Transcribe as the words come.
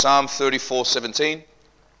Psalm 34:17,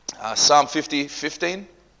 Psalm 50:15,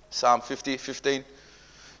 Psalm 50:15.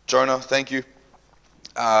 Jonah, thank you.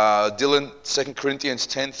 Dylan, 2 Corinthians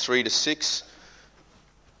 10:3-6.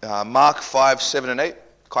 Mark 5:7-8.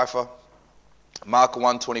 Kaifa. Mark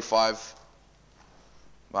 1:25.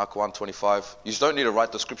 Mark 1:25. You just don't need to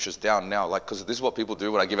write the scriptures down now, because this is what people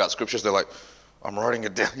do when I give out scriptures. They're like, I'm writing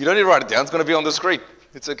it down. You don't need to write it down. It's going to be on the screen.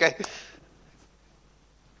 It's okay.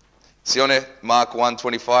 Sione, Mark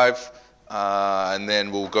 1:25, and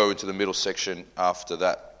then we'll go into the middle section after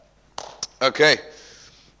that. Okay.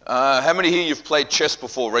 How many here you've played chess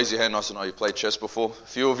before? Raise your hand. Nice to know you've played chess before. A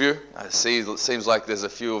few of you. I see. It seems like there's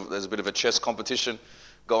a bit of a chess competition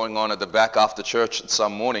going on at the back after church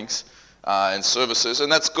some mornings and services,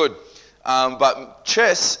 and that's good. But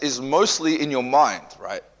chess is mostly in your mind,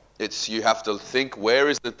 right? You have to think, where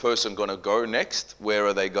is the person going to go next? Where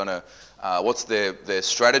are they going to? What's their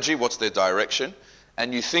strategy? What's their direction?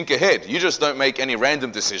 And you think ahead. You just don't make any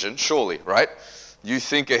random decision, surely, right? You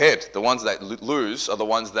think ahead. The ones that lose are the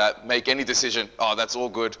ones that make any decision. Oh, that's all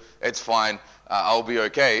good. It's fine. I'll be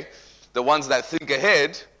okay. The ones that think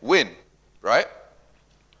ahead win, right?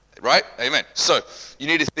 Right? Amen. So you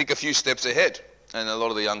need to think a few steps ahead. And a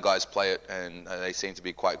lot of the young guys play it, and they seem to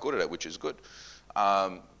be quite good at it, which is good.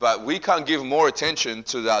 But we can't give more attention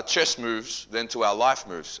to our chess moves than to our life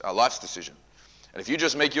moves, our life's decision. And if you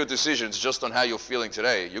just make your decisions just on how you're feeling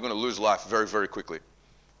today, you're going to lose life very, very quickly.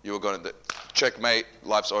 You are going to checkmate,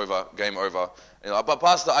 life's over, game over. And you're like, but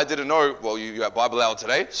Pastor, I didn't know. Well, you had Bible hour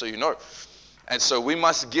today, so you know. And so we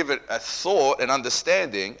must give it a thought and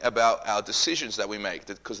understanding about our decisions that we make,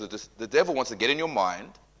 because the devil wants to get in your mind.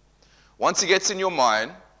 Once he gets in your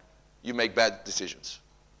mind, you make bad decisions.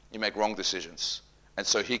 You make wrong decisions. And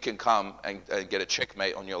so he can come and get a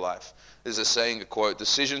checkmate on your life. There's a saying, a quote,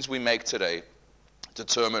 decisions we make today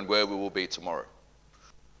determine where we will be tomorrow.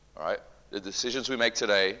 All right? The decisions we make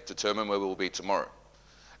today determine where we will be tomorrow.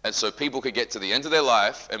 And so people could get to the end of their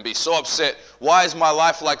life and be so upset, why is my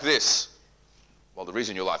life like this? Well, the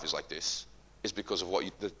reason your life is like this is because of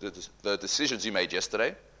the decisions you made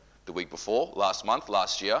yesterday, the week before, last month,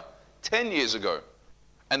 last year, 10 years ago.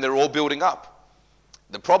 And they're all building up.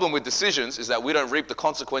 The problem with decisions is that we don't reap the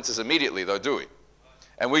consequences immediately, though, do we?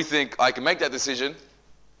 And we think, I can make that decision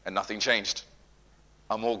and nothing changed.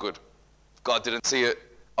 I'm all good. God didn't see it.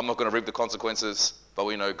 I'm not going to reap the consequences. But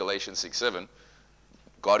we know Galatians 6:7.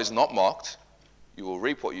 God is not mocked. You will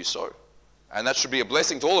reap what you sow. And that should be a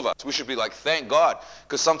blessing to all of us. We should be like, thank God.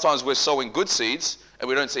 Because sometimes we're sowing good seeds and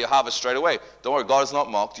we don't see a harvest straight away. Don't worry, God is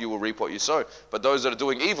not mocked. You will reap what you sow. But those that are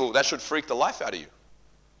doing evil, that should freak the life out of you.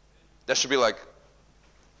 That should be like,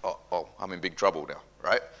 oh, I'm in big trouble now,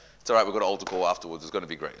 right? It's all right, we've got an altar call afterwards. It's going to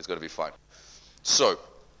be great. It's going to be fine. So,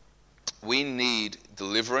 we need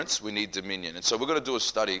deliverance. We need dominion. And so we're going to do a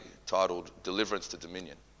study titled Deliverance to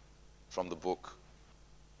Dominion from the book.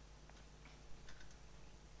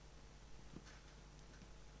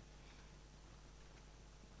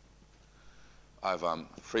 I've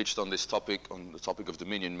preached on this topic, on the topic of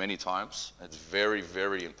dominion many times. It's very,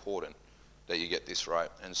 very important that you get this right.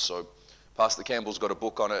 And so Pastor Campbell's got a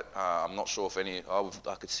book on it. I'm not sure if any,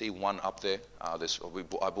 I could see one up there. I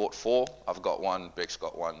bought 4. I've got one. Beck's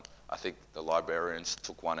got one. I think the librarians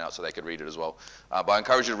took one out so they could read it as well. But I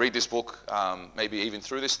encourage you to read this book, maybe even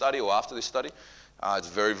through this study or after this study. It's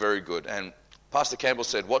very, very good. And Pastor Campbell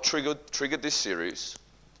said what triggered this series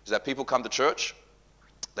is that people come to church,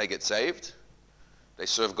 they get saved, they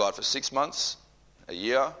serve God for 6 months, a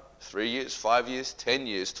year, 3 years, 5 years, 10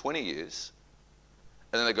 years, 20 years,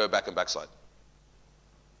 and then they go back and backslide.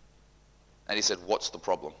 And he said, what's the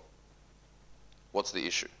problem? What's the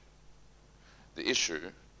issue? The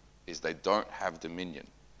issue is they don't have dominion.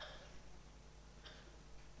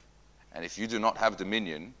 And if you do not have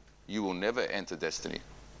dominion, you will never enter destiny.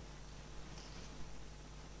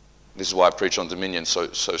 This is why I preach on dominion so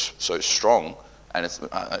strong. And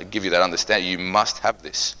I give you that understanding. You must have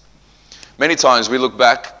this. Many times we look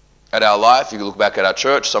back at our life, you look back at our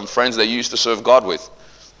church, some friends that you used to serve God with.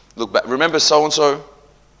 Look back, remember so-and-so?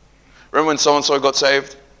 Remember when so-and-so got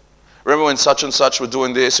saved? Remember when such and such were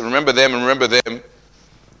doing this? And remember them and remember them?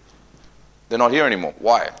 They're not here anymore.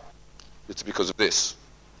 Why? It's because of this.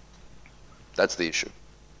 That's the issue.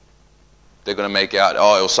 They're going to make out,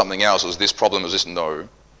 it was something else, it was this problem, it was this. No.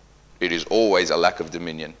 It is always a lack of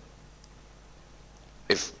dominion.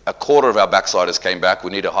 If a quarter of our backsliders came back,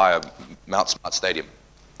 we need to hire Mount Smart Stadium,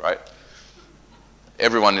 right?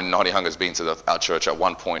 Everyone in Nottingham has been to our church at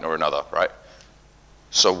one point or another, right?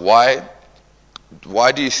 So why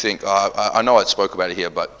do you think, I know I spoke about it here,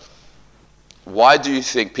 but why do you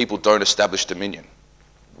think people don't establish dominion?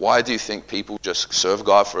 Why do you think people just serve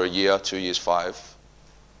God for a year, 2 years, 5,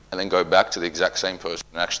 and then go back to the exact same person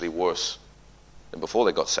and actually worse than before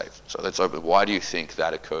they got saved? So let's open. Why do you think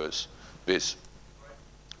that occurs? Biz?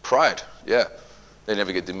 Pride, yeah. They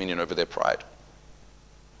never get dominion over their pride.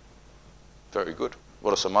 Very good.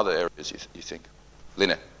 What are some other areas you think?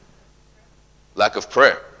 Lynette? Lack of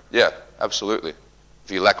prayer. Yeah, absolutely. If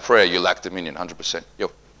you lack prayer, you lack dominion, 100%. Yo.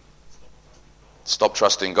 Stop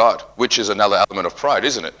trusting God, which is another element of pride,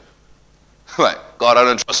 isn't it? Like, God, I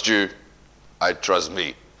don't trust you. I trust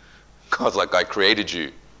me. God's like, I created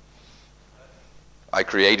you. I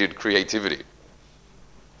created creativity.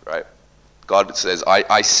 Right? God says,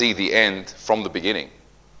 I see the end from the beginning.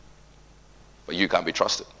 But you can't be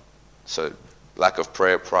trusted. So, lack of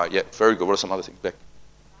prayer, pride. Yeah, very good. What are some other things, Beck?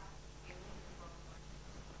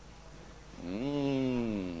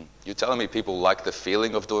 You're telling me people like the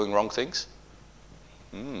feeling of doing wrong things?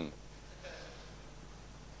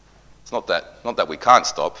 It's not that we can't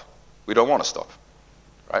stop. We don't want to stop.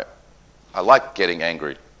 Right? I like getting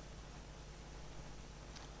angry.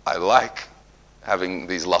 I like having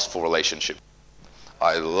these lustful relationships.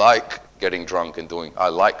 I like getting drunk and I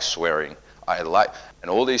like swearing. And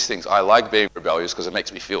all these things. I like being rebellious because it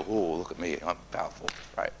makes me feel, oh, look at me, I'm powerful,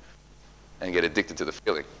 right? And get addicted to the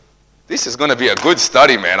feeling. This is going to be a good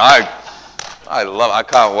study, man. I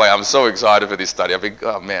can't wait. I'm so excited for this study.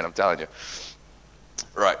 I'm telling you.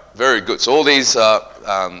 Right, very good. So all these are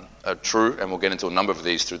true, and we'll get into a number of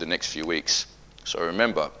these through the next few weeks. So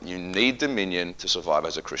remember, you need dominion to survive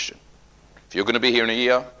as a Christian. If you're going to be here in a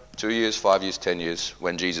year, 2 years, 5 years, 10 years,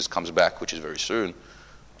 when Jesus comes back, which is very soon,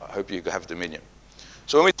 I hope you have dominion.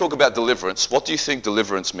 So when we talk about deliverance, what do you think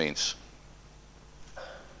deliverance means?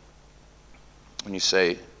 When we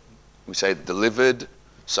say delivered,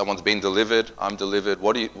 someone's been delivered, I'm delivered,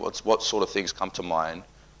 what sort of things come to mind?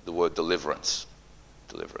 The word deliverance.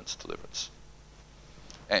 Deliverance.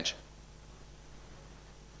 Ange?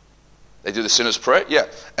 They do the sinner's prayer? Yeah.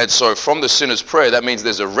 And so from the sinner's prayer, that means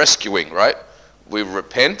there's a rescuing, right? We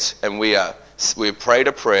repent and we prayed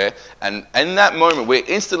a prayer, and in that moment we're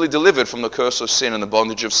instantly delivered from the curse of sin and the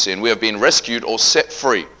bondage of sin. We have been rescued or set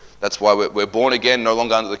free. That's why we're born again, no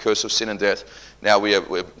longer under the curse of sin and death. Now we're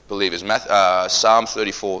believers. Psalm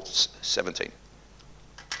 34:17.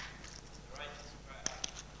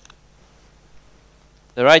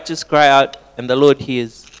 The righteous cry out, and the Lord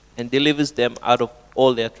hears and delivers them out of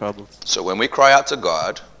all their troubles. So when we cry out to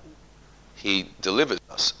God, He delivers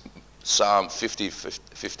us. Psalm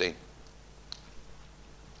 50:15.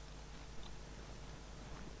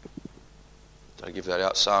 Did I give that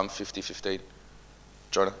out? Psalm 50:15.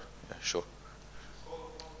 Jonah? Yeah, sure.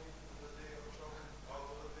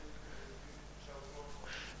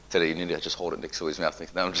 Today you need to just hold it next to his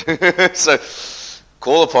mouth. No, so,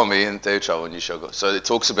 call upon me in the day of trouble and you shall go. So it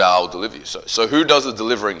talks about I'll deliver you. So who does the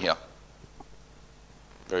delivering here?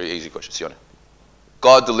 Very easy question, Sione.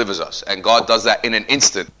 God delivers us, and God does that in an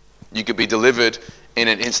instant. You could be delivered in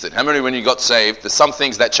an instant. How many, when you got saved, there's some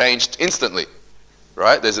things that changed instantly,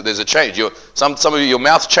 right? There's a change. Some of you, your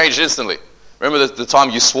mouth changed instantly. Remember the time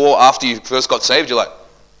you swore after you first got saved? You're like,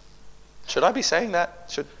 should I be saying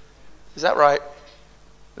that? Is that right?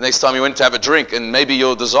 The next time you went to have a drink, and maybe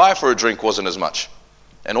your desire for a drink wasn't as much.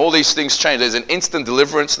 And all these things change. There's an instant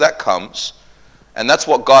deliverance that comes, and that's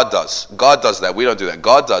what God does. God does that. We don't do that.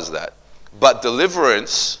 God does that. But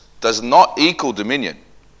deliverance does not equal dominion.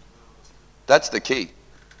 That's the key.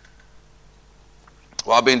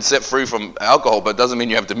 Well, I've been set free from alcohol, but it doesn't mean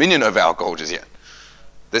you have dominion over alcohol just yet.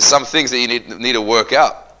 There's some things that you need to work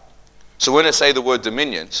out. So when I say the word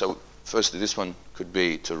dominion, so firstly this one could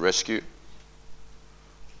be to rescue.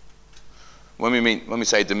 When we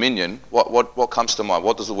say dominion, what comes to mind?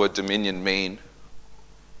 What does the word dominion mean?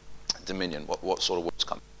 Dominion. What sort of words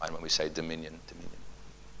come to mind when we say dominion?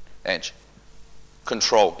 Ange.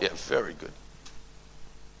 Control. Yeah, very good.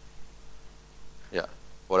 Yeah.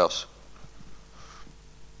 What else?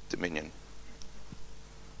 Dominion.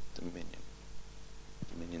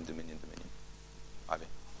 Ivy.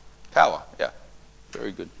 Power. Yeah.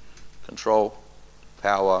 Very good. Control.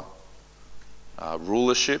 Power.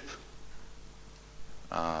 Rulership.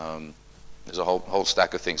 There's a whole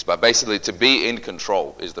stack of things, but basically to be in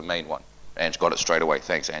control is the main one. Ange got it straight away.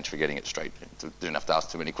 Thanks, Ange, for getting it straight. Didn't have to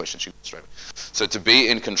ask too many questions. She got it straight away. So to be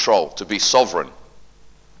in control, to be sovereign,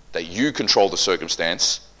 that you control the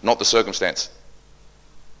circumstance, not the circumstance.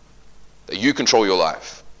 That you control your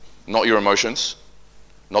life, not your emotions,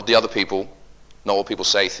 not the other people, not what people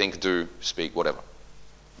say, think, do, speak, whatever.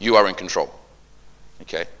 You are in control.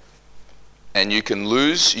 Okay? And you can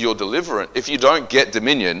lose your deliverance. If you don't get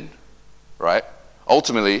dominion, right,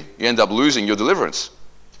 ultimately you end up losing your deliverance.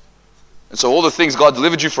 And so all the things God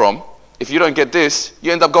delivered you from, if you don't get this,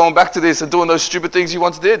 you end up going back to this and doing those stupid things you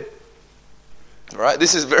once did. Right?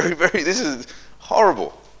 This is this is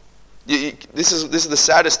horrible. This is the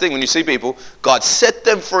saddest thing when you see people, God set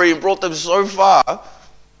them free and brought them so far,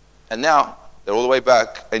 and now they're all the way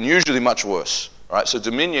back, and usually much worse. Right? So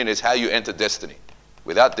dominion is how you enter destiny.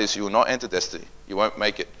 Without this, you will not enter destiny. You won't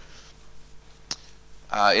make it.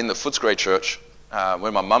 In the Footscray Church,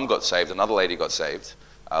 when my mum got saved, another lady got saved,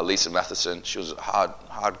 Lisa Matheson. She was a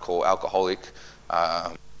hardcore alcoholic,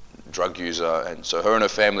 drug user, and so her and her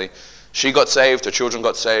family, she got saved, her children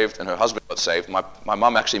got saved, and her husband got saved. My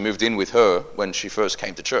mum actually moved in with her when she first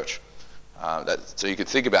came to church. So you could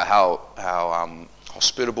think about how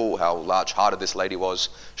hospitable, how large-hearted this lady was.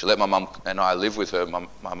 She let my mum and I live with her.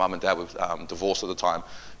 My mum and dad were divorced at the time.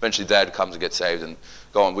 Eventually, Dad comes and gets saved and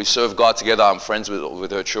go on. We serve God together. I'm friends with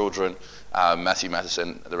her children, Matthew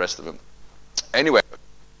Matheson, the rest of them. Anyway,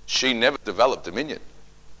 she never developed dominion.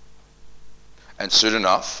 And soon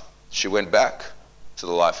enough, she went back to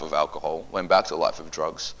the life of alcohol, went back to the life of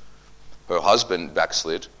drugs. Her husband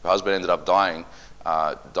backslid. Her husband ended up dying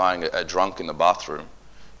drunk in the bathroom.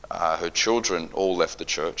 Her children all left the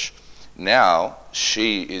church. Now,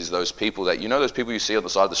 she is those people that, those people you see on the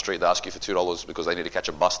side of the street that ask you for $2 because they need to catch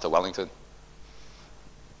a bus to Wellington?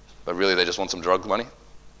 But really, they just want some drug money?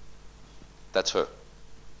 That's her.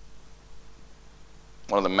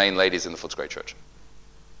 One of the main ladies in the Footscray Church.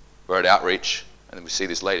 We're at outreach, and then we see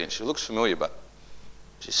this lady, and she looks familiar, but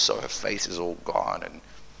her face is all gone. And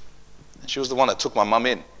she was the one that took my mum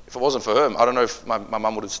in. If it wasn't for her, I don't know if my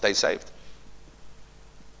mum would have stayed saved.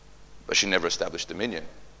 But she never established dominion.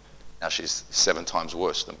 Now she's 7 times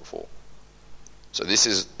worse than before. So this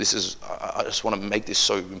is. I just want to make this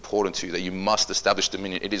so important to you that you must establish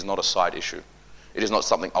dominion. It is not a side issue. It is not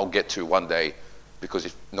something I'll get to one day,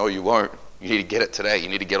 because no, you won't. You need to get it today. You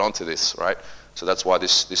need to get onto this, right? So that's why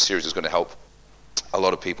this series is going to help a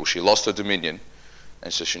lot of people. She lost her dominion,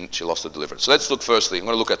 and so she lost her deliverance. So let's look firstly. I'm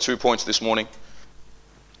going to look at 2 points this morning.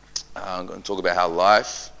 I'm going to talk about how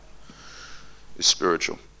life is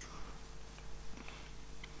spiritual.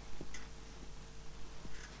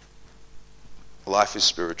 Life is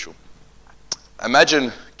spiritual.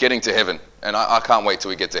 Imagine getting to heaven, and I can't wait till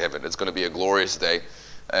we get to heaven. It's going to be a glorious day,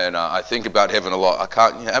 and I think about heaven a lot.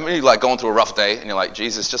 How many going through a rough day, and you're like,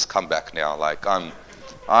 Jesus, just come back now. Like,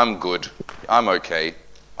 I'm good. I'm okay.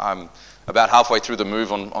 I'm about halfway through the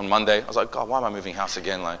move on Monday. I was like, God, why am I moving house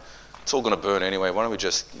again? Like, it's all going to burn anyway. Why don't we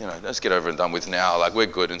just, let's get over and done with now. Like, we're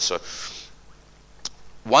good. And so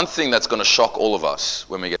one thing that's going to shock all of us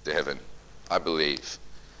when we get to heaven, I believe,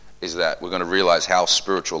 is that we're going to realize how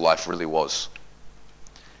spiritual life really was.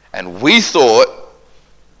 And we thought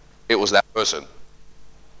it was that person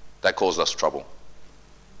that caused us trouble.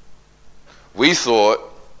 We thought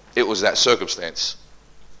it was that circumstance.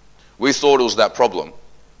 We thought it was that problem.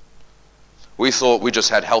 We thought we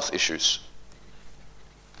just had health issues.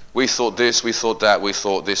 We thought this, we thought that, we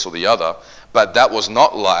thought this or the other. But that was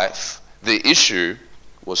not life. The issue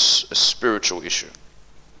was a spiritual issue.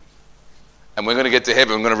 And we're going to get to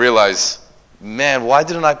heaven, we're going to realize, man, why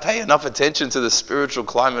didn't I pay enough attention to the spiritual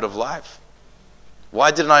climate of life?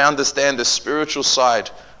 Why didn't I understand the spiritual side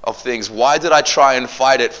of things? Why did I try and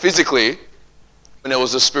fight it physically when there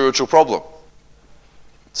was a spiritual problem?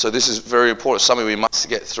 So this is very important, something we must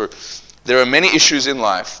get through. There are many issues in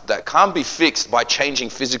life that can't be fixed by changing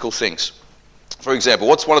physical things. For example,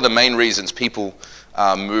 what's one of the main reasons people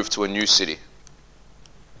move to a new city?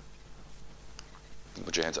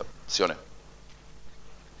 Put your hands up. Sione.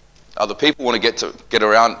 Other people want to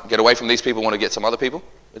get away from these people, want to get some other people,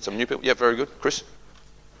 get some new people. Yeah, very good. Chris?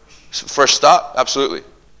 Fresh start? Absolutely.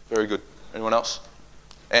 Very good. Anyone else?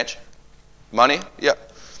 Ange? Money? Yeah.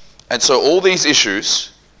 And so all these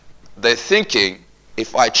issues, they're thinking,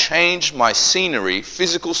 if I change my scenery,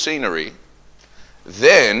 physical scenery,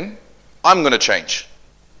 then I'm going to change.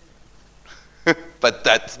 But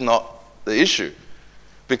that's not the issue,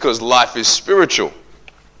 because life is spiritual.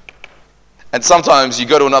 And sometimes you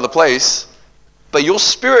go to another place, but your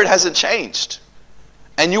spirit hasn't changed.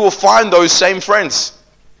 And you will find those same friends.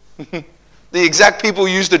 The exact people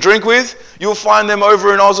you used to drink with, you'll find them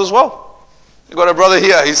over in Oz as well. You've got a brother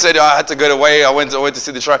here, he said, I had to go away, I went to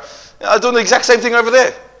see the tribe. I'm doing the exact same thing over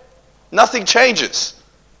there. Nothing changes.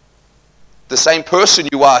 The same person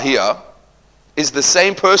you are here is the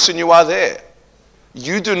same person you are there.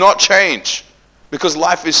 You do not change, because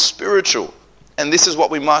life is spiritual. And this is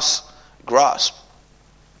what we must grasp.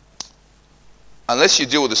 Unless you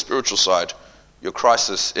deal with the spiritual side, your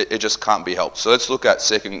crisis, it just can't be helped. So let's look at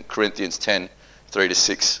 2 Corinthians 10,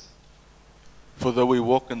 3-6. For though we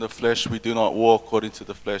walk in the flesh, we do not war according to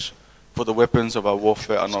the flesh. For the weapons of our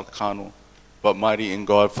warfare are not carnal, but mighty in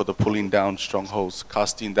God for the pulling down strongholds,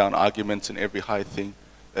 casting down arguments and every high thing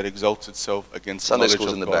that exalts itself against the Sunday knowledge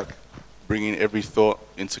school's of in the God, back. bringing every thought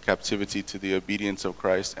into captivity to the obedience of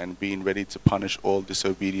Christ, and being ready to punish all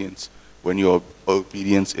disobedience when your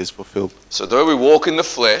obedience is fulfilled. So though we walk in the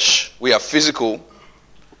flesh, we are physical.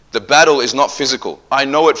 The battle is not physical. I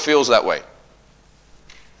know it feels that way.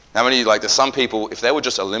 How many, like there's some people, if they were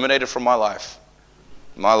just eliminated from my life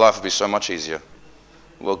would be so much easier.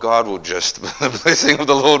 Well, God will just, the blessing of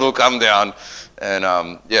the Lord will come down. And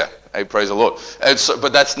hey, praise the Lord. And so,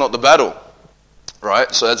 but that's not the battle,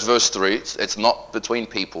 right? So that's verse 3. It's not between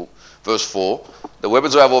people. Verse 4, the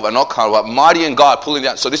weapons of our warfare are not carnal, but mighty in God, pulling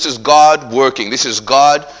down. So this is God working. This is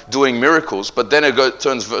God doing miracles. But then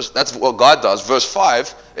that's what God does. Verse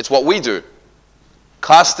 5, it's what we do.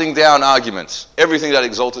 Casting down arguments, everything that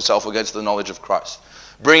exalts itself against the knowledge of Christ.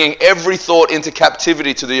 Bringing every thought into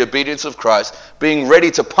captivity to the obedience of Christ, being ready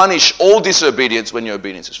to punish all disobedience when your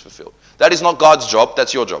obedience is fulfilled. That is not God's job,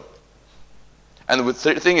 that's your job. And the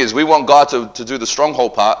thing is, we want God to do the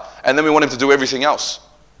stronghold part, and then we want him to do everything else.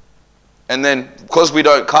 And then, because we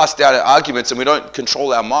don't cast down our arguments and we don't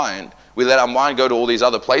control our mind, we let our mind go to all these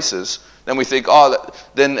other places, then we think,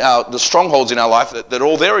 the strongholds in our life, they're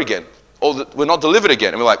all there again. Or we're not delivered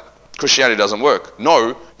again. And we're like, Christianity doesn't work.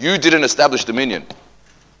 No, you didn't establish dominion.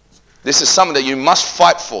 This is something that you must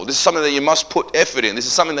fight for. This is something that you must put effort in. This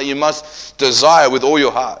is something that you must desire with all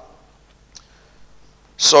your heart.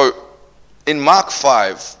 So, in Mark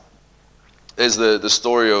 5, there's the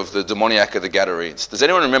story of the demoniac of the Gadarenes. Does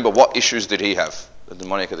anyone remember what issues did he have? The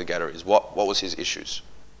demoniac of the Gadarenes. What was his issues?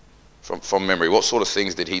 From memory. What sort of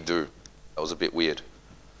things did he do? That was a bit weird.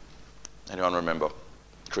 Anyone remember?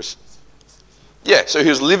 Chris? Yeah, so he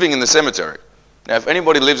was living in the cemetery. Now, if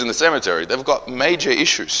anybody lives in the cemetery, they've got major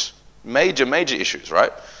issues. Major issues,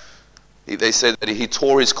 right? They said that he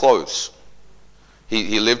tore his clothes.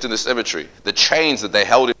 He lived in the cemetery. The chains that they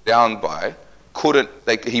held him down by,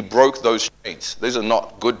 he broke those chains. These are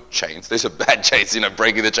not good chains. These are bad chains,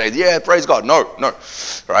 breaking the chains. Yeah, praise God. No.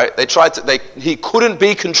 Right? He couldn't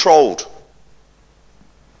be controlled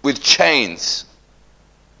with chains.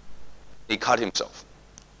 He cut himself.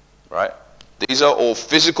 Right? These are all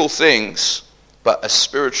physical things, but a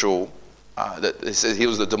spiritual, it says he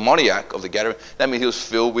was the demoniac of the Gadarene. That means he was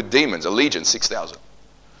filled with demons, a legion, 6,000.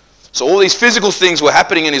 So all these physical things were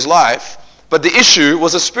happening in his life, but the issue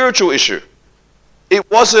was a spiritual issue. It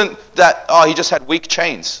wasn't that, he just had weak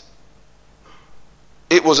chains.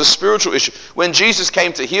 It was a spiritual issue. When Jesus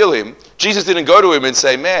came to heal him, Jesus didn't go to him and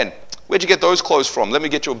say, man, where'd you get those clothes from? Let me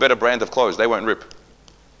get you a better brand of clothes. They won't rip.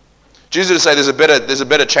 Jesus didn't say there's a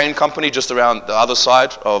better chain company just around the other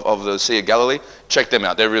side of the Sea of Galilee. Check them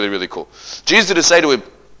out. They're really, really cool. Jesus didn't say to him,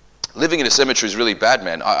 living in a cemetery is really bad,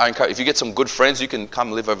 man. I encourage, if you get some good friends, you can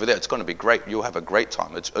come live over there. It's going to be great. You'll have a great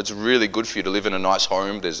time. It's really good for you to live in a nice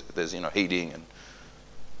home. There's heating. And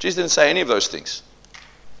Jesus didn't say any of those things.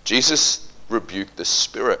 Jesus rebuked the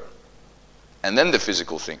spirit. And then the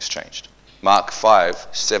physical things changed. Mark 5,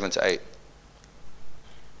 7-8.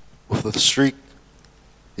 With a shriek,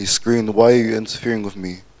 he screamed, "Why are you interfering with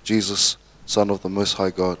me, Jesus, Son of the Most High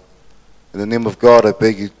God? In the name of God, I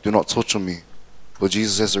beg you, do not torture me." For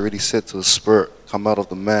Jesus has already said to the spirit, "Come out of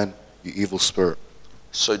the man, you evil spirit."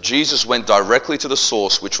 So Jesus went directly to the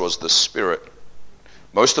source, which was the spirit.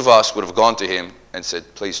 Most of us would have gone to him and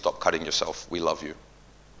said, "Please stop cutting yourself. We love you."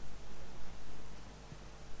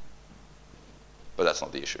 But that's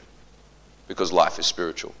not the issue. Because life is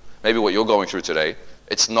spiritual. Maybe what you're going through today,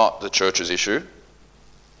 it's not the church's issue.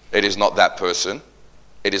 It is not that person.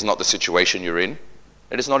 It is not the situation you're in.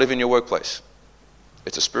 It is not even your workplace.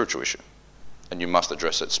 It's a spiritual issue. And you must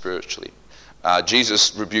address it spiritually.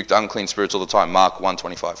 Jesus rebuked unclean spirits all the time. Mark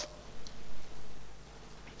 1:25.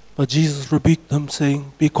 But Jesus rebuked them,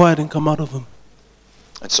 saying, "Be quiet and come out of him."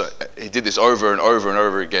 And so he did this over and over and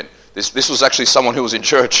over again. This was actually someone who was in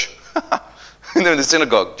church. And then in the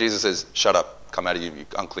synagogue, Jesus says, "Shut up, come out of you, you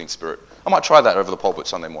unclean spirit." I might try that over the pulpit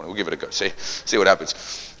Sunday morning. We'll give it a go. See what happens.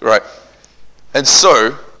 Right. And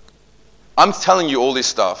so, I'm telling you all this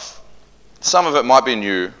stuff. Some of it might be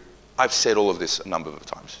new. I've said all of this a number of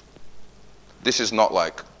times. This is not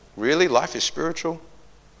like, really? Life is spiritual?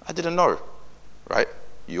 I didn't know. Right?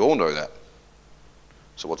 You all know that.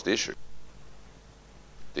 So what's the issue?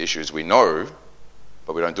 The issue is we know,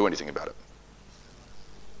 but we don't do anything about it.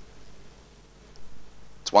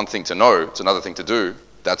 It's one thing to know, it's another thing to do.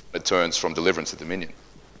 That's when it turns from deliverance to dominion.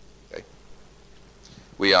 Okay?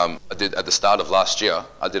 I did at the start of last year,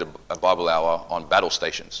 I did a Bible hour on battle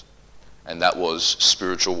stations. And that was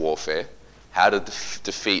spiritual warfare. how to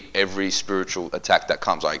defeat every spiritual attack that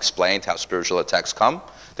comes. I explained how spiritual attacks come.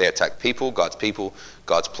 They attack people, God's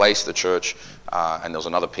place, the church, and there was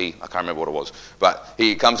another P, I can't remember what it was. But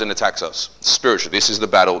he comes and attacks us spiritually. This is the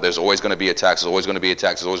battle. There's always going to be attacks. There's always going to be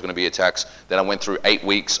attacks. There's always going to be attacks. Then I went through 8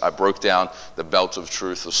 weeks. I broke down the belt of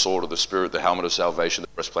truth, the sword of the Spirit, the helmet of salvation, the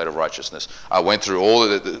breastplate of righteousness. I went through all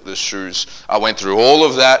of the shoes. I went through all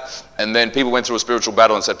of that. And then people went through a spiritual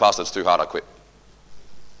battle and said, Pastor, it's too hard. I quit.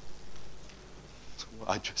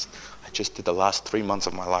 I just did the last 3 months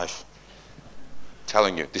of my life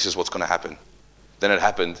telling you this is what's going to happen. Then it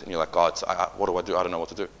happened, and you're like, God, what do I do? I don't know what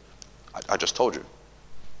to do. I just told you.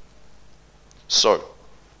 So,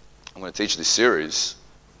 I'm going to teach this series.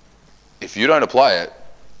 If you don't apply it,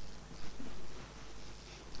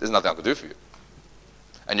 there's nothing I can do for you.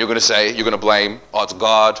 And you're going to say, you're going to blame, oh, it's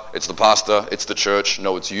God, it's the pastor, it's the church.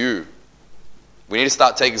 No, it's you. We need to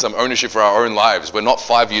start taking some ownership for our own lives. We're not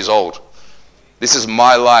 5 years old. This is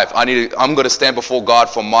my life. I'm going to stand before God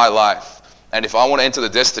for my life. And if I want to enter the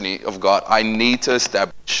destiny of God, I need to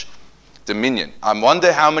establish dominion. I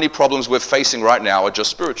wonder how many problems we're facing right now are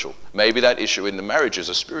just spiritual. Maybe that issue in the marriage is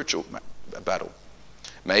a spiritual battle.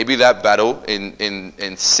 Maybe that battle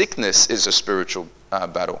in sickness is a spiritual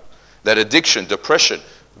battle. That addiction, depression,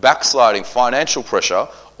 backsliding, financial pressure,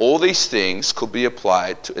 all these things could be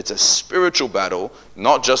applied to, it's a spiritual battle,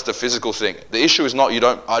 not just a physical thing. The issue is not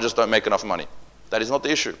I just don't make enough money. That is not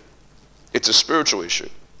the issue. It's a spiritual issue.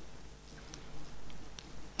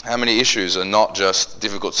 How many issues are not just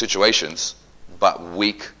difficult situations, but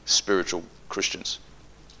weak spiritual Christians?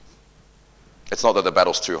 It's not that the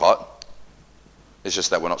battle's too hot. It's just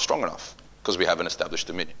that we're not strong enough because we haven't established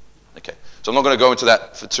dominion. Okay, so I'm not going to go into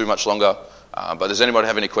that for too much longer, but does anybody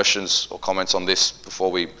have any questions or comments on this before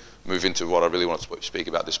we move into what I really want to speak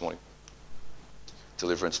about this morning?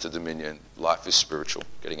 Deliverance to dominion, life is spiritual,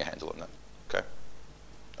 getting a handle on that. Okay.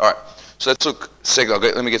 All right, so let's look.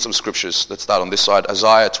 Let me get some scriptures. Let's start on this side.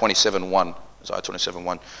 Isaiah 27:1. Isaiah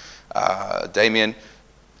 27:1. Damien,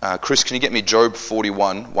 Chris, can you get me Job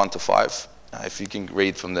 41, 1-5? If you can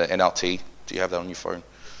read from the NLT. Do you have that on your phone?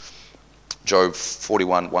 Job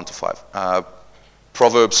 41, 1-5.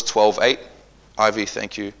 Proverbs 12:8. Ivy,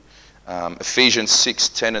 thank you. Ephesians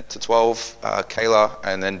 6:10-12. Kayla,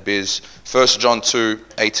 and then Biz. 1 John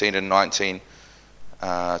 2:18 and 19.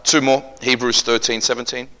 Two more. Hebrews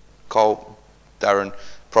 13:17. Cole, Darren,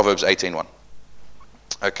 Proverbs 18:1.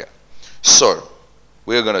 Okay, so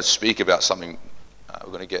we're going to speak about something.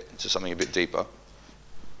 We're going to get into something a bit deeper.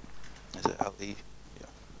 Is it Ali? Yeah.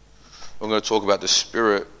 We're going to talk about the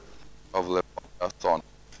spirit of Leviathan.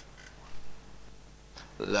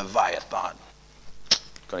 Leviathan.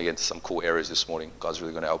 Going to get into some cool areas this morning. God's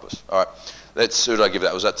really going to help us. All right. Who did I give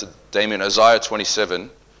that? Was that to Damien? Isaiah 27,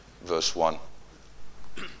 verse 1.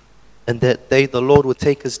 And that day the Lord will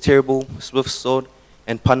take his terrible swift sword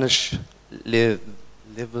and punish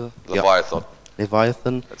Leviathan.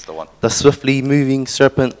 That's the one. The swiftly moving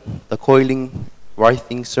serpent, the coiling,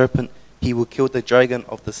 writhing serpent. He will kill the dragon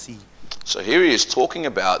of the sea. So here he is talking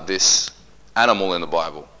about this animal in the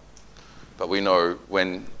Bible. But we know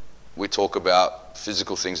when we talk about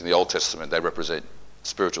physical things in the Old Testament, they represent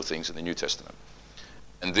spiritual things in the New Testament.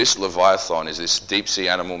 And this Leviathan is this deep sea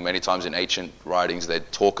animal. Many times in ancient writings, they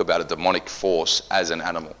talk about a demonic force as an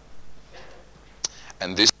animal.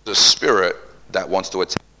 And this is a spirit that wants to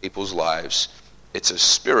attack people's lives. It's a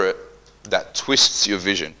spirit that twists your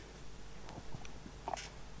vision.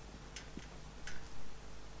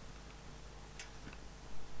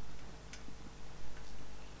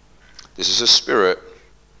 This is a spirit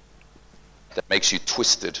that makes you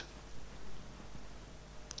twisted.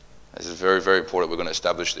 This is very, very important. We're going to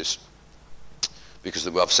establish this. Because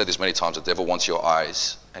I've said this many times, the devil wants your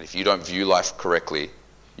eyes. And if you don't view life correctly,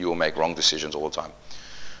 you will make wrong decisions all the time.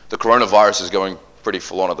 The coronavirus is going pretty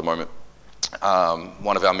full on at the moment.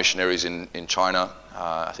 One of our missionaries in China,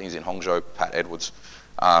 I think he's in Hangzhou, Pat Edwards,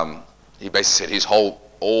 he basically said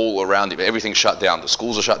all around him, everything's shut down. The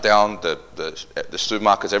schools are shut down, the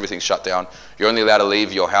supermarkets, everything's shut down. You're only allowed to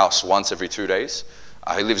leave your house once every 2 days.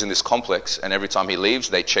 He lives in this complex, and every time he leaves,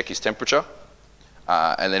 they check his temperature.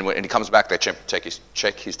 And then when he comes back, they check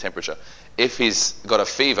his temperature. If he's got a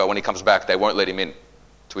fever, when he comes back, they won't let him in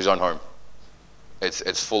to his own home.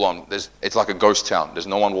 It's full on. It's like a ghost town. There's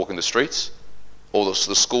no one walking the streets. All the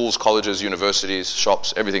schools, colleges, universities,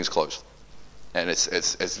 shops, everything's closed. And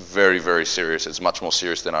it's very, very serious. It's much more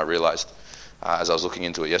serious than I realized as I was looking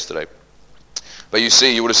into it yesterday. But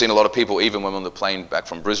you would have seen a lot of people, even when on the plane back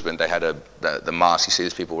from Brisbane, they had the mask. You see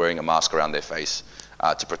these people wearing a mask around their face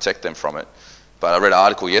to protect them from it. But I read an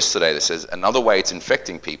article yesterday that says another way it's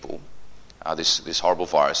infecting people this horrible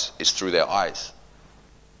virus, is through their eyes.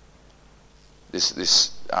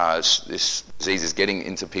 This disease is getting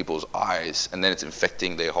into people's eyes, and then it's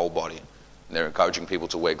infecting their whole body. And they're encouraging people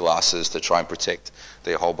to wear glasses to try and protect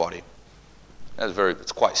their whole body.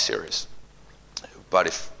 It's quite serious. But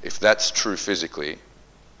if that's true physically,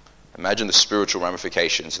 imagine the spiritual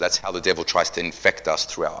ramifications. That's how the devil tries to infect us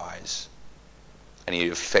through our eyes. And he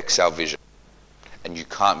affects our vision. And you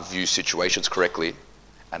can't view situations correctly.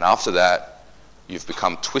 And after that, you've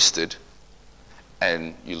become twisted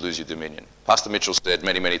and you lose your dominion. Pastor Mitchell said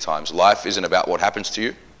many, many times, life isn't about what happens to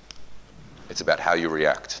you. It's about how you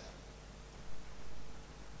react.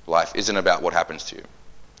 Life isn't about what happens to you.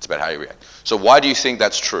 It's about how you react. So why do you think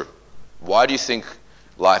that's true? Why do you think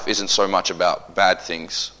life isn't so much about bad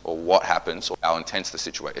things or what happens or how intense the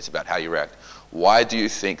situation? It's about how you react. Why do you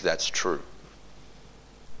think that's true?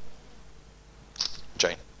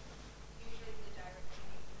 Jane?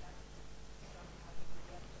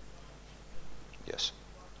 Yes.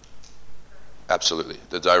 Absolutely.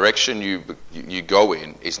 The direction you go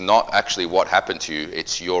in is not actually what happened to you.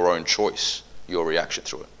 It's your own choice, your reaction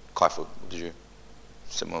to it. Kaifu, did you?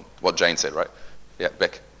 Similar, what Jane said, right? Yeah,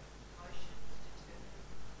 Beck.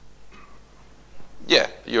 Yeah,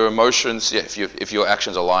 your emotions. Yeah, if your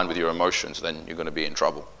actions align with your emotions, then you're going to be in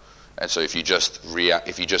trouble. And so if you just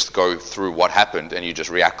go through what happened and you just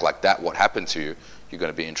react like that, what happened to you, you're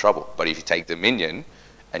going to be in trouble. But if you take dominion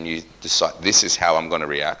and you decide, this is how I'm going to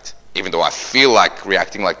react, even though I feel like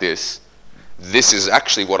reacting like this is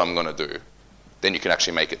actually what I'm going to do, then you can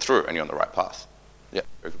actually make it through and you're on the right path. Yeah,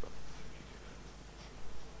 very good.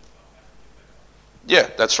 Yeah,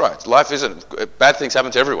 that's right. Life isn't, bad things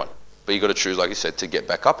happen to everyone. But you've got to choose, like you said, to get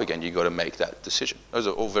back up again. You've got to make that decision. Those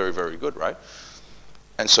are all very, very good, right?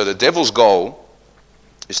 And so the devil's goal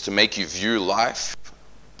is to make you view life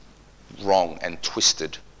wrong and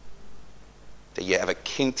twisted. That you have a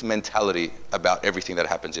kinked mentality about everything that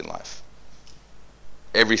happens in life.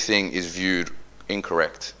 Everything is viewed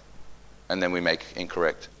incorrect. And then we make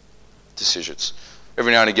incorrect decisions.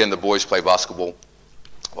 Every now and again, the boys play basketball.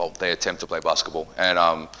 Well, they attempt to play basketball.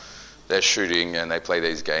 And they're shooting and they play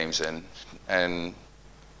these games. And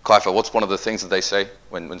Kaifa, what's one of the things that they say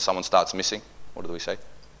when someone starts missing? What do we say?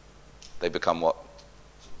 They become what?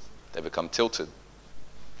 They become tilted.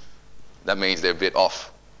 That means they're a bit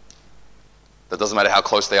off. That doesn't matter how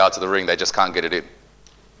close they are to the ring, they just can't get it in.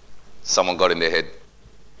 Someone got in their head.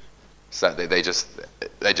 So they're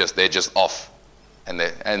just off.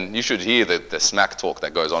 And you should hear the smack talk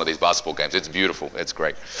that goes on at these basketball games. It's beautiful. It's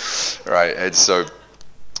great. Right? And so,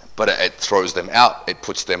 but it throws them out. It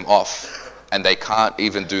puts them off. And they can't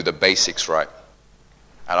even do the basics right.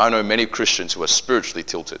 And I know many Christians who are spiritually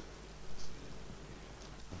tilted.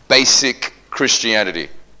 Basic Christianity.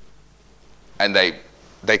 And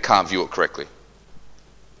they can't view it correctly.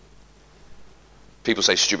 People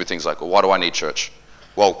say stupid things like, well, why do I need church?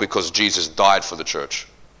 Well, because Jesus died for the church.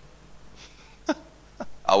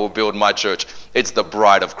 I will build my church. It's the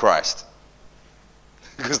bride of Christ.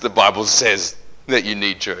 Because the Bible says that you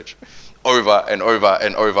need church. Over and over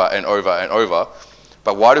and over and over and over.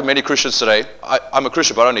 But why do many Christians today, I'm a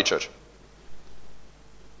Christian, but I don't need church?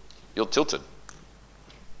 You're tilted.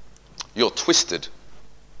 You're twisted.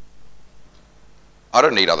 I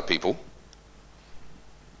don't need other people.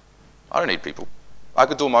 I don't need people. I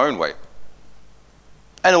could do it my own way.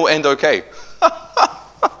 And it will end okay.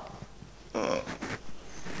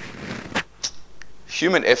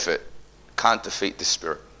 Human effort can't defeat this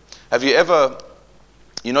spirit. Have you ever,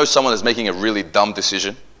 someone that's making a really dumb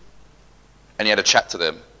decision and you had a chat to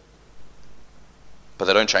them, but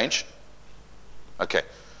they don't change? Okay,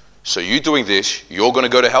 so you doing this, you're going to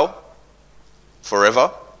go to hell forever?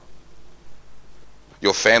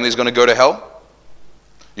 Your family's going to go to hell?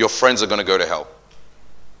 Your friends are going to go to hell?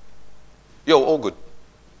 Yo, all good.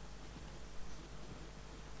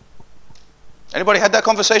 Anybody had that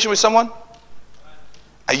conversation with someone?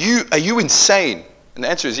 Are you insane? And the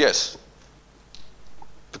answer is yes.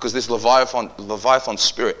 Because this Leviathan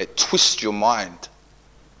spirit, it twists your mind.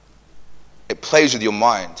 It plays with your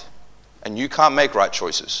mind. And you can't make right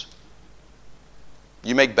choices.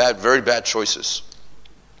 You make very bad choices.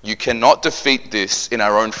 You cannot defeat this in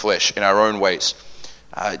our own flesh, in our own ways.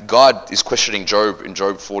 God is questioning Job in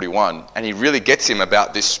Job 41, and he really gets him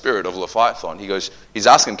about this spirit of Leviathan. He's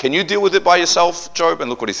asking him, can you deal with it by yourself, Job? And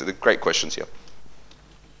look what he said, the great questions here.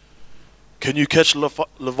 Can you catch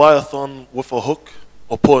Leviathan with a hook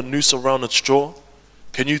or put a noose around its jaw?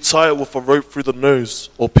 Can you tie it with a rope through the nose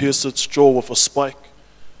or pierce its jaw with a spike?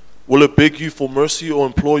 Will it beg you for mercy or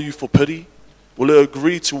implore you for pity? Will it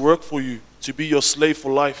agree to work for you, to be your slave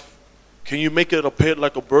for life? Can you make it appear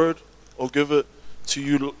like a bird or give it to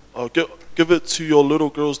you, give it to your little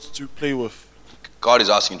girls to play with? God is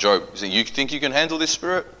asking Job, he's saying, you think you can handle this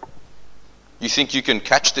spirit? You think you can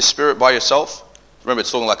catch this spirit by yourself? Remember,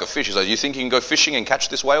 it's talking like a fish. He's like, you think you can go fishing and catch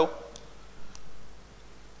this whale?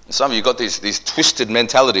 And some of you got these twisted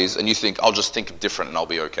mentalities, and you think, I'll just think different and I'll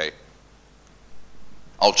be okay.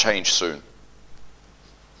 I'll change soon.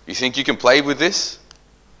 You think you can play with this?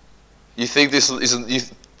 You think this isn't, you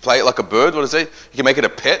play it like a bird? What is it? You can make it a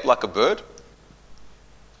pet like a bird?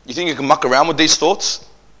 You think you can muck around with these thoughts?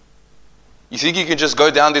 You think you can just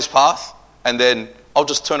go down this path and then I'll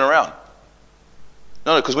just turn around?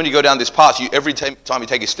 No, because when you go down this path, every time you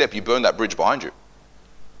take a step, you burn that bridge behind you.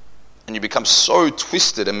 And you become so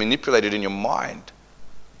twisted and manipulated in your mind.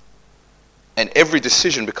 And every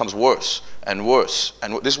decision becomes worse and worse.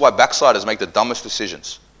 And this is why backsliders make the dumbest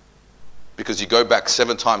decisions. Because you go back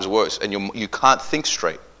 7 times worse and you can't think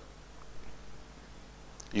straight.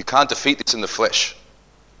 You can't defeat this in the flesh.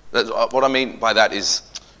 What I mean by that is,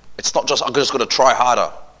 it's not just, I'm just going to try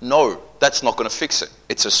harder. No, that's not going to fix it.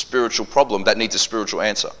 It's a spiritual problem that needs a spiritual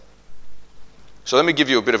answer. So let me give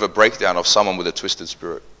you a bit of a breakdown of someone with a twisted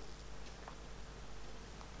spirit.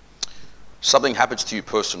 Something happens to you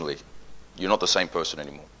personally. You're not the same person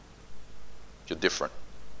anymore. You're different.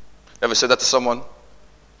 Ever said that to someone?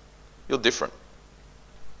 You're different.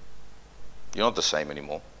 You're not the same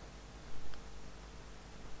anymore.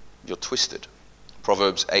 You're twisted.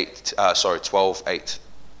 Proverbs 12:8.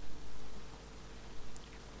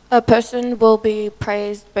 A person will be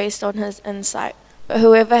praised based on his insight, but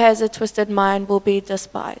whoever has a twisted mind will be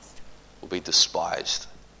despised. Will be despised.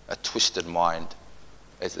 A twisted mind.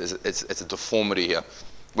 It's a deformity here.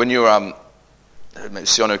 When you're, maybe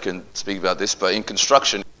Siono can speak about this, but in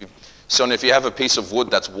construction, Siono, if you have a piece of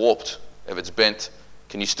wood that's warped, if it's bent,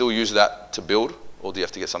 can you still use that to build, or do you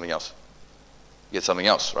have to get something else? You get something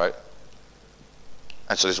else, right?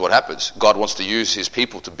 And so this is what happens. God wants to use his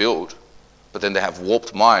people to build, but then they have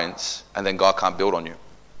warped minds, and then God can't build on you.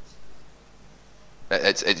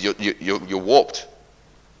 You're warped.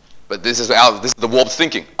 But this is the warped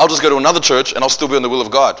thinking. I'll just go to another church and I'll still be in the will of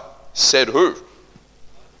God. Said who?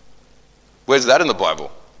 Where's that in the Bible?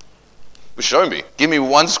 Show me. Give me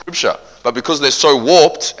one scripture. But because they're so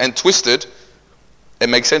warped and twisted, it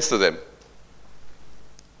makes sense to them.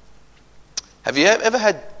 Have you ever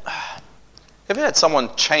had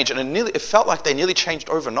someone change and it felt like they nearly changed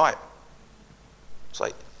overnight? It's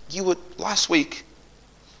like, you were last week,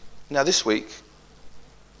 now this week,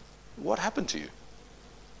 what happened to you?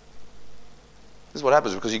 This is what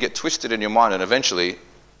happens because you get twisted in your mind, and eventually,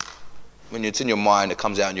 when it's in your mind, it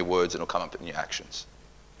comes out in your words and it'll come up in your actions.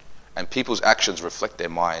 And people's actions reflect their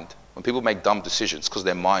mind. When people make dumb decisions, because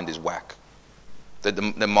their mind is whack.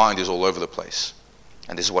 Their mind is all over the place.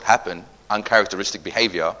 And this is what happened. Uncharacteristic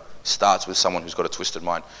behavior starts with someone who's got a twisted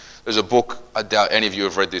mind. There's a book, I doubt any of you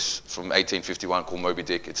have read this, from 1851 called Moby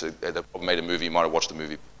Dick. They made a movie, you might have watched the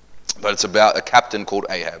movie. But it's about a captain called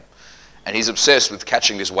Ahab. And he's obsessed with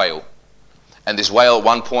catching this whale. And this whale, at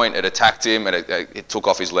one point, it attacked him and it took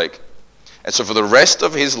off his leg. And so for the rest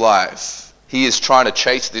of his life, he is trying to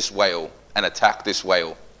chase this whale and attack this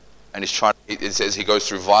whale. And it says he goes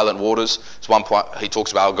through violent waters. It's one point he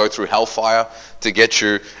talks about, I'll go through hellfire to get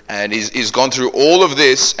you. And he's gone through all of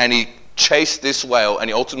this, and he chased this whale,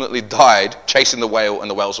 and he ultimately died chasing the whale, and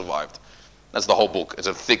the whale survived. That's the whole book. It's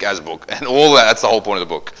a thick-ass book. And all that's the whole point of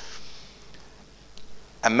the book.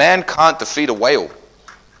 A man can't defeat a whale.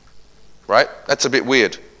 Right? That's a bit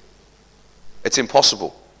weird. It's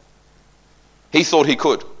impossible. He thought he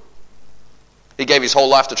could. He gave his whole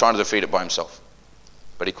life to trying to defeat it by himself.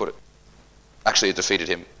 But he couldn't. Actually, it defeated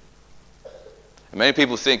him. And many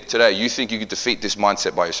people think today, you think you could defeat this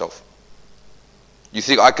mindset by yourself. You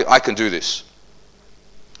think, I can do this.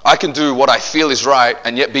 I can do what I feel is right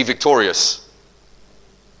and yet be victorious.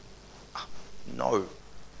 No. And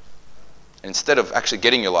instead of actually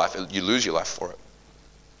getting your life, you lose your life for it.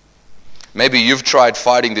 Maybe you've tried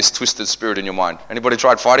fighting this twisted spirit in your mind. Anybody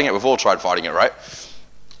tried fighting it? We've all tried fighting it, right?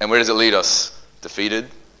 And where does it lead us? Defeated,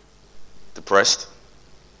 depressed,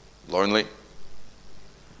 lonely.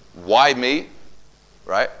 Why me?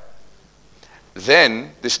 Right?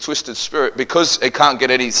 Then this twisted spirit, because it can't get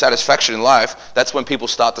any satisfaction in life, that's when people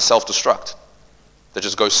start to self-destruct. They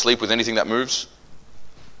just go sleep with anything that moves.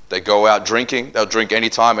 They go out drinking. They'll drink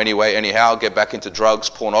anytime, anyway, anyhow, get back into drugs,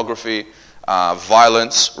 pornography,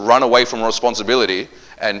 violence, run away from responsibility,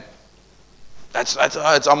 and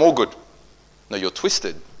I'm all good. No, you're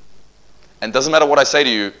twisted. And it doesn't matter what I say to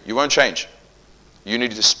you, you won't change. You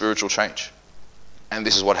need a spiritual change. And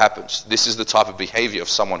this is what happens. This is the type of behavior of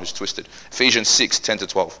someone who's twisted. Ephesians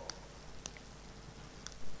 6:10-12.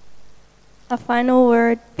 A final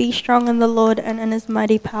word, be strong in the Lord and in his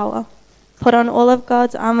mighty power. Put on all of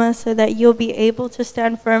God's armor so that you'll be able to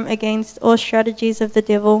stand firm against all strategies of the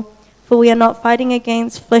devil. For we are not fighting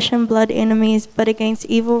against flesh and blood enemies, but against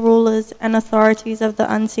evil rulers and authorities of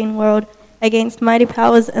the unseen world, against mighty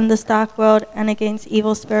powers in this dark world, and against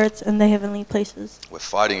evil spirits in the heavenly places. We're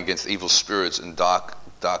fighting against evil spirits and dark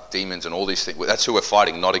demons and all these things. That's who we're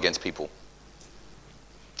fighting, not against people.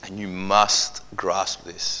 And you must grasp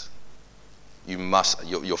this. You must.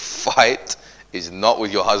 Your fight is not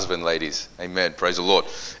with your husband, ladies. Amen. Praise the Lord.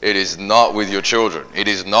 It is not with your children. It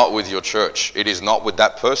is not with your church. It is not with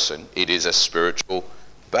that person. It is a spiritual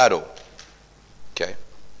battle. Okay?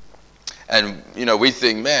 And, we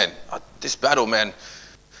think, man, this battle, man,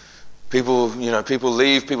 people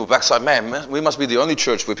leave, people backslide. Man, we must be the only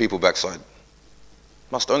church where people backslide.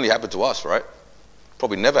 Must only happen to us, right?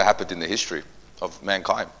 Probably never happened in the history of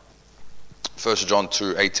mankind. 1 John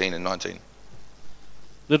 2:18 and 19.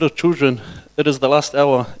 Little children, it is the last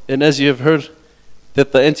hour, and as you have heard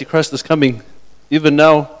that the Antichrist is coming, even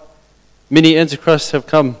now many Antichrists have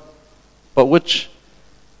come, but which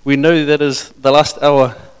we know that is the last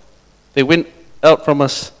hour. They went out from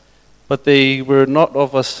us, but they were not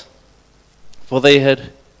of us, for they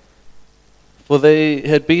had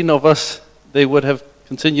been of us, they would have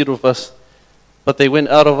continued with us, but they went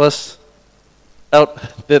out of us,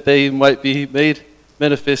 out that they might be made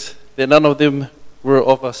manifest, that none of them were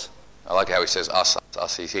of us. I like how he says us.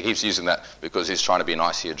 He keeps using that because he's trying to be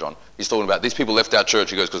nice here, John. He's talking about these people left our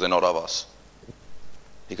church. He goes, because they're not of us.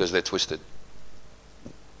 He goes, they're twisted.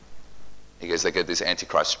 He goes, they get this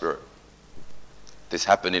Antichrist spirit. This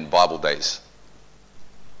happened in Bible days.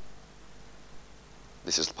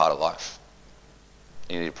 This is part of life.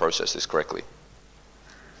 You need to process this correctly.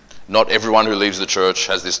 Not everyone who leaves the church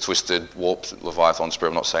has this twisted, warped Leviathan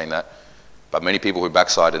spirit. I'm not saying that. But many people who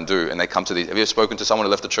backslide and do, and they come to these. Have you ever spoken to someone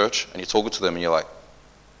who left the church and you're talking to them and you're like,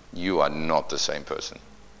 you are not the same person.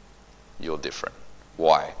 You're different.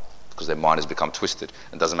 Why? Because their mind has become twisted.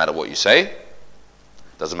 And it doesn't matter what you say,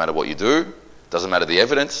 doesn't matter what you do, doesn't matter the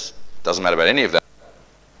evidence, doesn't matter about any of that.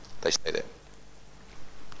 They stay there.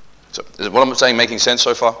 So is what I'm saying making sense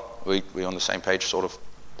so far? We on the same page, sort of?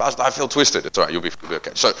 Pastor, I feel twisted. It's all right, you'll be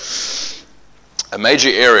okay. So a major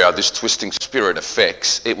area this twisting spirit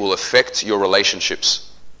affects, it will affect your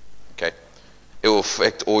relationships. Okay? It will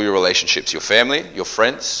affect all your relationships, your family, your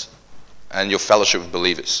friends, and your fellowship with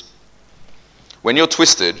believers. When you're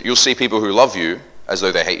twisted, you'll see people who love you as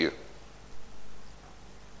though they hate you.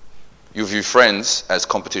 You view friends as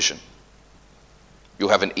competition. You'll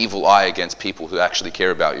have an evil eye against people who actually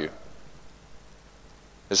care about you.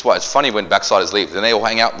 That's why it's funny when backsliders leave, then they all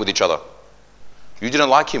hang out with each other. You didn't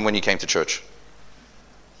like him when he came to church.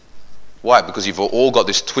 Why? Because you've all got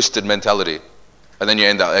this twisted mentality. And then you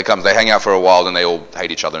end up, they hang out for a while and they all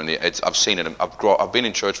hate each other. And I've seen it. I've been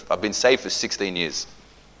in church, I've been saved for 16 years.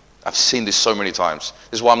 I've seen this so many times.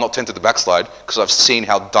 This is why I'm not tempted to backslide, because I've seen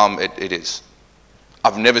how dumb it is.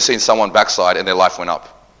 I've never seen someone backslide and their life went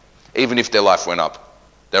up. Even if their life went up,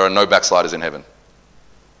 there are no backsliders in heaven.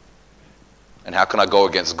 And how can I go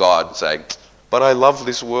against God saying, but I love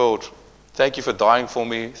this world. Thank you for dying for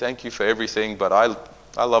me. Thank you for everything, but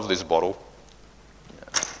I love this bottle. Yeah,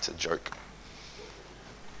 it's a joke.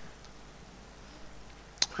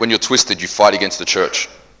 When you're twisted, you fight against the church.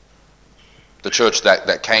 The church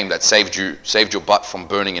that came, that saved your butt from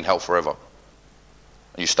burning in hell forever.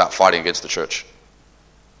 And you start fighting against the church.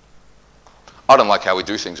 I don't like how we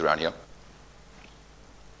do things around here.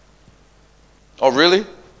 Oh, really?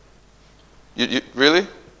 You really?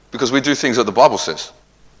 Because we do things that the Bible says.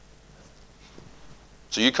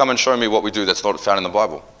 So you come and show me what we do that's not found in the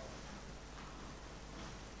Bible.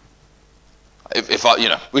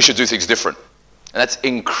 We should do things different. And that's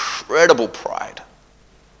incredible pride.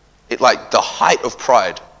 Like the height of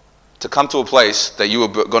pride, to come to a place that you were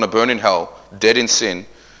going to burn in hell, dead in sin,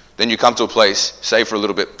 then you come to a place, say for a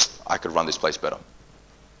little bit, I could run this place better.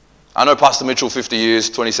 I know Pastor Mitchell, 50 years,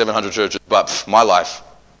 2,700 churches, but my life,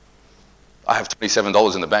 I have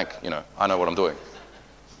 $27 in the bank, I know what I'm doing.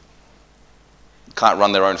 Can't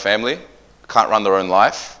run their own family, can't run their own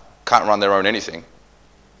life, can't run their own anything.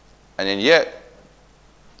 And then yet,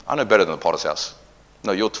 I know better than the potter's house.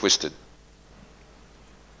 No, you're twisted.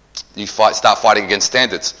 You start fighting against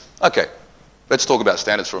standards. Okay, let's talk about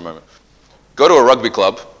standards for a moment. Go to a rugby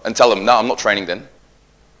club and tell them, no, I'm not training then.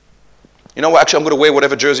 You know what, actually I'm going to wear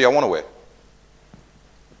whatever jersey I want to wear.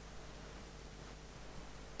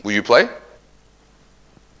 Will you play?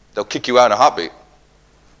 They'll kick you out in a heartbeat.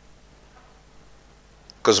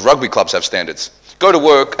 Because rugby clubs have standards. Go to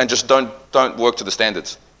work and just don't work to the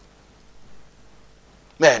standards.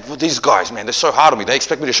 Man, well, these guys, man, they're so hard on me. They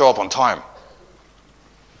expect me to show up on time.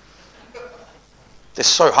 They're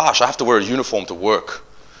so harsh. I have to wear a uniform to work.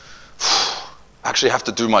 I actually have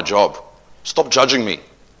to do my job. Stop judging me.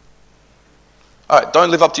 All right,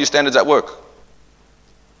 don't live up to your standards at work.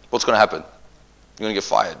 What's going to happen? You're going to get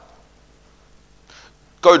fired.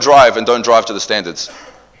 Go drive and don't drive to the standards,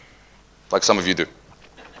 like some of you do.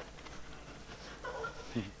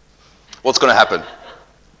 What's going to happen?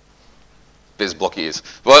 There's blocky ears.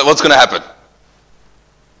 What's going to happen?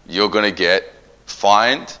 You're going to get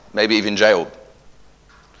fined, maybe even jailed.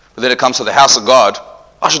 But then it comes to the house of God.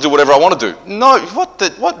 I should do whatever I want to do. No,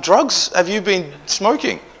 what drugs have you been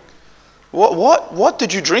smoking? What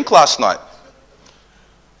did you drink last night?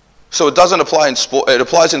 So it doesn't apply in sport. It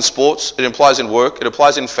applies in sports. It applies in work. It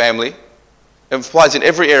applies in family. It applies in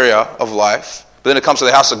every area of life. But then it comes to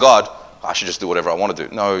the house of God. I should just do whatever I want to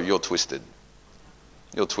do. No, you're twisted.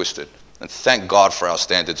 You're twisted. And thank God for our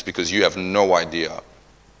standards, because you have no idea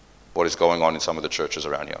what is going on in some of the churches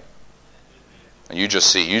around here. And you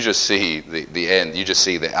just see the end. You just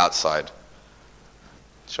see the outside.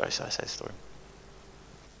 Should I say a story?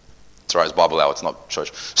 It's all right, it's Bible hour, it's not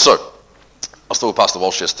church. So, I was talking with Pastor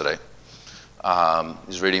Walsh yesterday.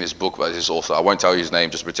 He's reading this book by this author. I won't tell you his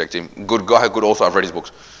name, just protect him. Good guy, good author, I've read his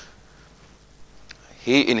books.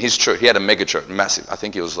 He, in his church, he had a mega church, massive. I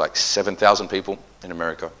think it was like 7,000 people in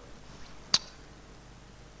America.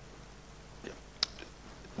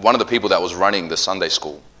 One of the people that was running the Sunday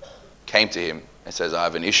school came to him and says, I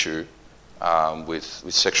have an issue with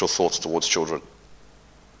sexual thoughts towards children.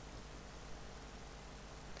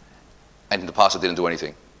 And the pastor didn't do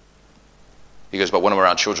anything. He goes, but when I'm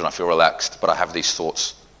around children, I feel relaxed, but I have these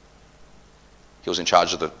thoughts. He was in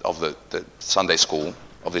charge of the Sunday school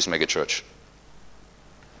of this mega church.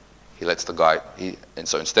 He lets the guy, and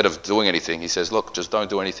so instead of doing anything, he says, look, just don't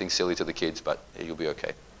do anything silly to the kids, but you'll be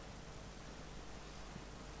okay.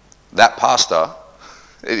 That pastor,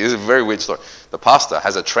 it is a very weird story. The pastor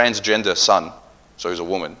has a transgender son, so he's a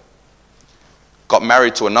woman, got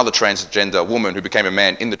married to another transgender woman who became a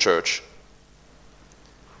man in the church.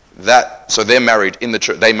 So they're married in the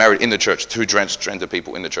church. They married in the church, two transgender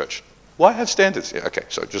people in the church. Why have standards? Yeah, okay,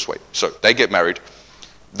 so just wait. So they get married.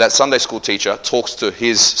 That Sunday school teacher talks to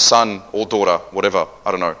his son or daughter, whatever,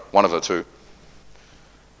 I don't know, one of the two,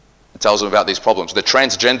 and tells them about these problems. The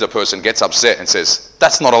transgender person gets upset and says,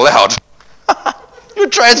 that's not allowed. You're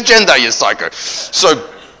transgender, you psycho. So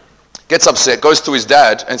gets upset, goes to his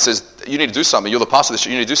dad and says, you need to do something. You're the pastor of this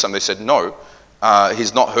church, you need to do something. They said, no,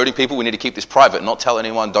 he's not hurting people. We need to keep this private, not tell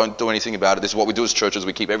anyone, don't do anything about it. This is what we do as churches.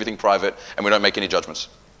 We keep everything private and we don't make any judgments.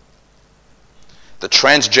 The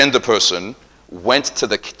transgender person went to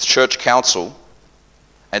the church council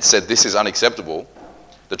and said, this is unacceptable.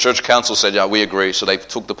 The church council said, yeah, we agree. So they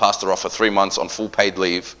took the pastor off for 3 months on full paid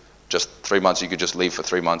leave. Just 3 months, you could just leave for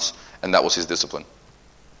 3 months. And that was his discipline.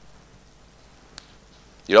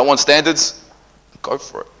 You don't want standards? Go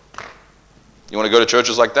for it. You want to go to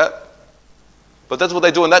churches like that? But that's what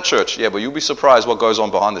they do in that church. Yeah, but you'll be surprised what goes on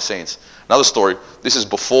behind the scenes. Another story. This is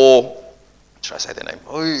before, should I say their name?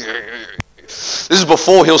 This is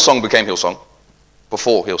before Hillsong became Hillsong.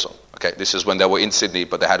 Before Hillsong. Okay, this is when they were in Sydney,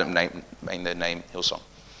 but they hadn't named their name Hillsong.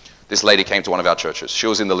 This lady came to one of our churches. She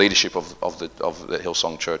was in the leadership of the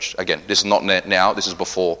Hillsong church. Again, this is not now, this is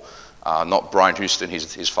before. Not Brian Houston,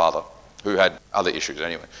 his father, who had other issues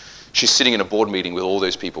anyway. She's sitting in a board meeting with all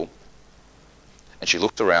those people. And she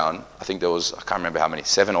looked around, I think there was, I can't remember how many,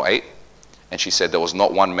 7 or 8. And she said there was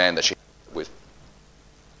not one man that she had with.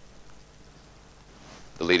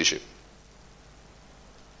 The leadership.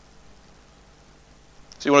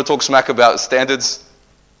 So you want to talk smack about standards?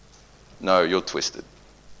 No, you're twisted.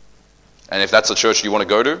 And if that's a church you want to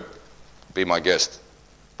go to, be my guest.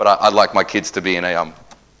 But I'd like my kids to be in a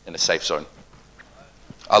safe zone.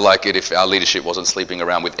 I like it if our leadership wasn't sleeping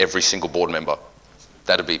around with every single board member.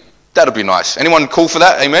 That'd be nice. Anyone cool for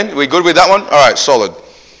that? Amen? Are we good with that one? All right, solid.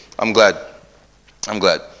 I'm glad.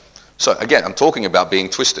 So again, I'm talking about being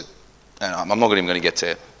twisted. And I'm not even going to get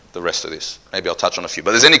to the rest of this. Maybe I'll touch on a few.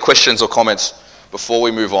 But there's any questions or comments before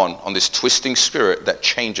we move on this twisting spirit that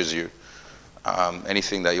changes you?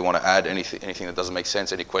 Anything that you want to add? Anything that doesn't make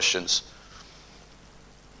sense? Any questions?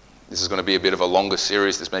 This is going to be a bit of a longer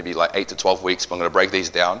series. This may be like 8 to 12 weeks, but I'm going to break these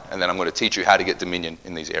down, and then I'm going to teach you how to get dominion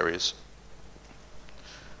in these areas.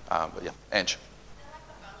 But yeah, Ange.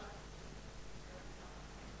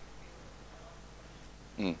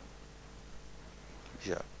 Yeah,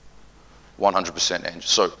 100% Ange.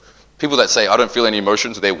 So people that say, I don't feel any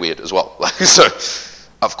emotions, they're weird as well. So,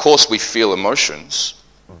 of course we feel emotions,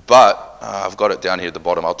 but I've got it down here at the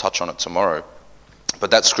bottom. I'll touch on it tomorrow.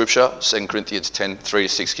 But that scripture, 2 Corinthians 10,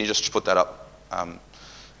 3-6, can you just put that up,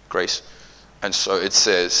 Grace? And so it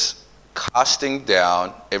says, casting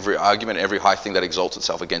down every argument, every high thing that exalts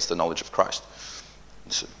itself against the knowledge of Christ.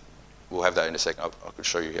 So we'll have that in a second. I could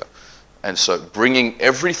show you here. And so bringing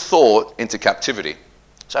every thought into captivity.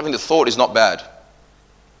 So having the thought is not bad,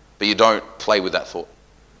 but you don't play with that thought.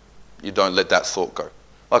 You don't let that thought go.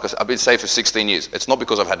 Like I said, I've been saved for 16 years. It's not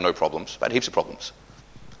because I've had no problems. I've had heaps of problems.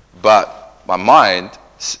 But my mind,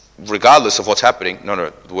 regardless of what's happening, no,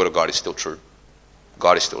 the Word of God is still true.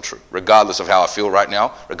 God is still true. Regardless of how I feel right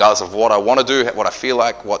now, regardless of what I want to do, what I feel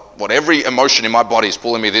like, what every emotion in my body is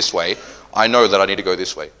pulling me this way, I know that I need to go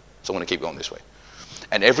this way. So I'm going to keep going this way.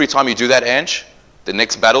 And every time you do that, Ange, the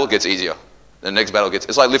next battle gets easier. The next battle gets,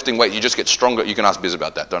 it's like lifting weight. You just get stronger. You can ask Biz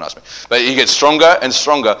about that. Don't ask me. But you get stronger and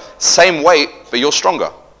stronger. Same weight, but you're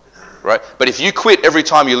stronger. Right? But if you quit every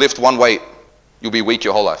time you lift one weight, you'll be weak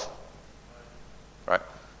your whole life. Right?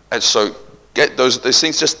 And so get those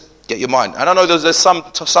things, just get your mind. And I know there's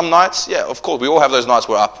some nights, yeah, of course, we all have those nights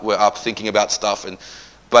we're up thinking about stuff,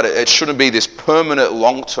 but it shouldn't be this permanent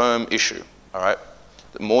long-term issue. All right?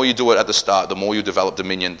 The more you do it at the start, the more you develop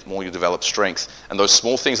dominion, the more you develop strength. And those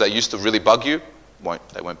small things that used to really bug you,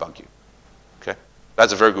 they won't bug you. Okay?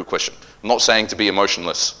 That's a very good question. I'm not saying to be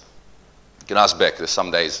emotionless. You can ask Beck. There's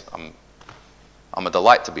some days I'm a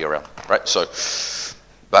delight to be around, right? So,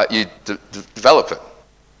 but you develop it.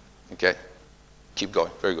 Okay? Keep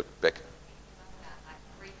going. Very good. Beck.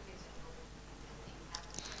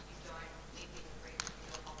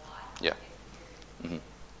 Yeah. Mm-hmm.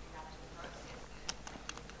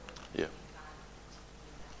 Yeah.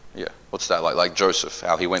 Yeah. What's that like? Like Joseph,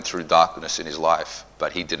 how he went through darkness in his life,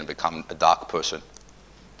 but he didn't become a dark person.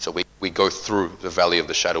 So we go through the valley of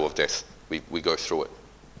the shadow of death. We go through it.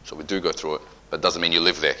 So we do go through it. But it doesn't mean you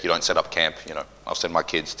live there. You don't set up camp. You know, I'll send my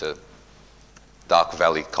kids to Dark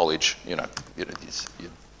Valley College. You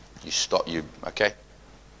stop. Okay.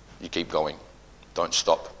 You keep going. Don't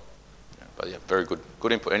stop. Yeah, but yeah, very good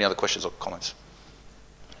input. Any other questions or comments?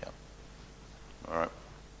 Yeah. All right.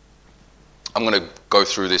 I'm going to go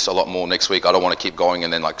through this a lot more next week. I don't want to keep going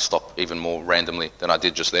and then stop even more randomly than I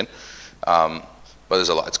did just then. But there's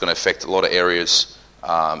a lot. It's going to affect a lot of areas.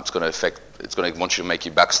 It's going to want you to make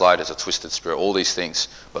you backslide as a twisted spirit, all these things.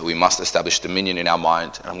 But we must establish dominion in our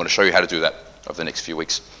mind. And I'm going to show you how to do that over the next few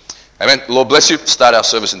weeks. Amen. Lord bless you. Start our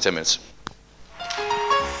service in 10 minutes.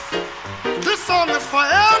 This song is for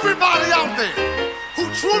everybody out there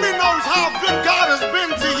who truly knows how good God has been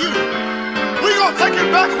to you. We're going to take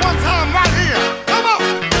it back one time right here. Come on.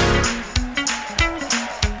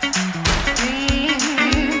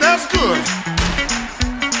 That's good.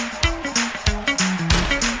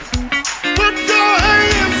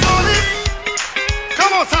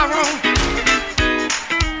 Tyrone,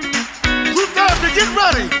 who's there to get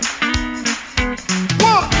ready?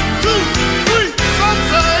 1, 2, 3, some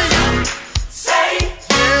say,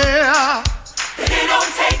 yeah. It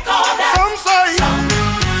don't take all that. Some say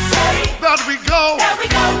that we go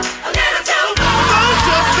a little too far. They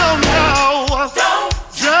just don't know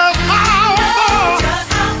just how far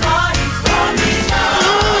he's brought me down.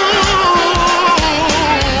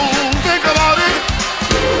 Think about it.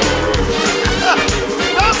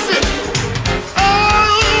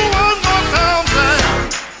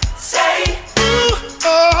 Say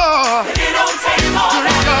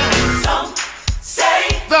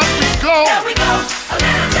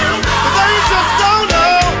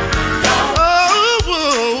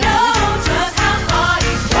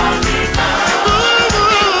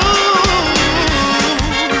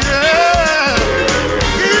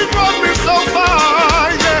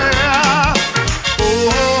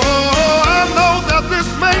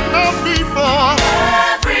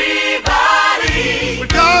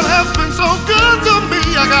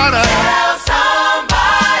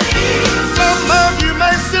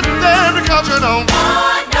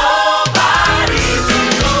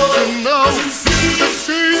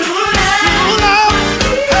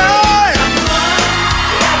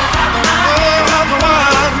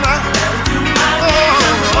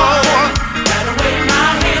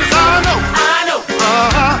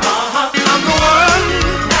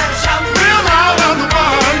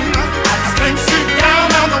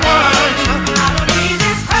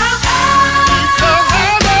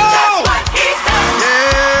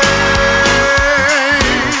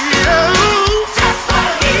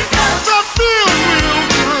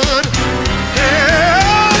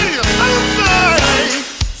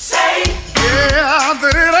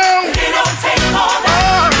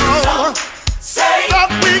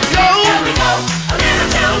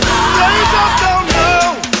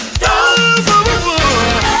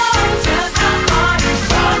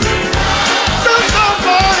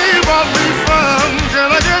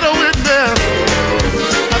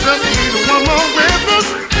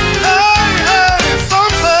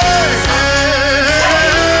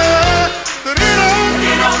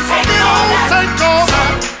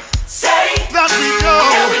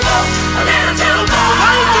A little too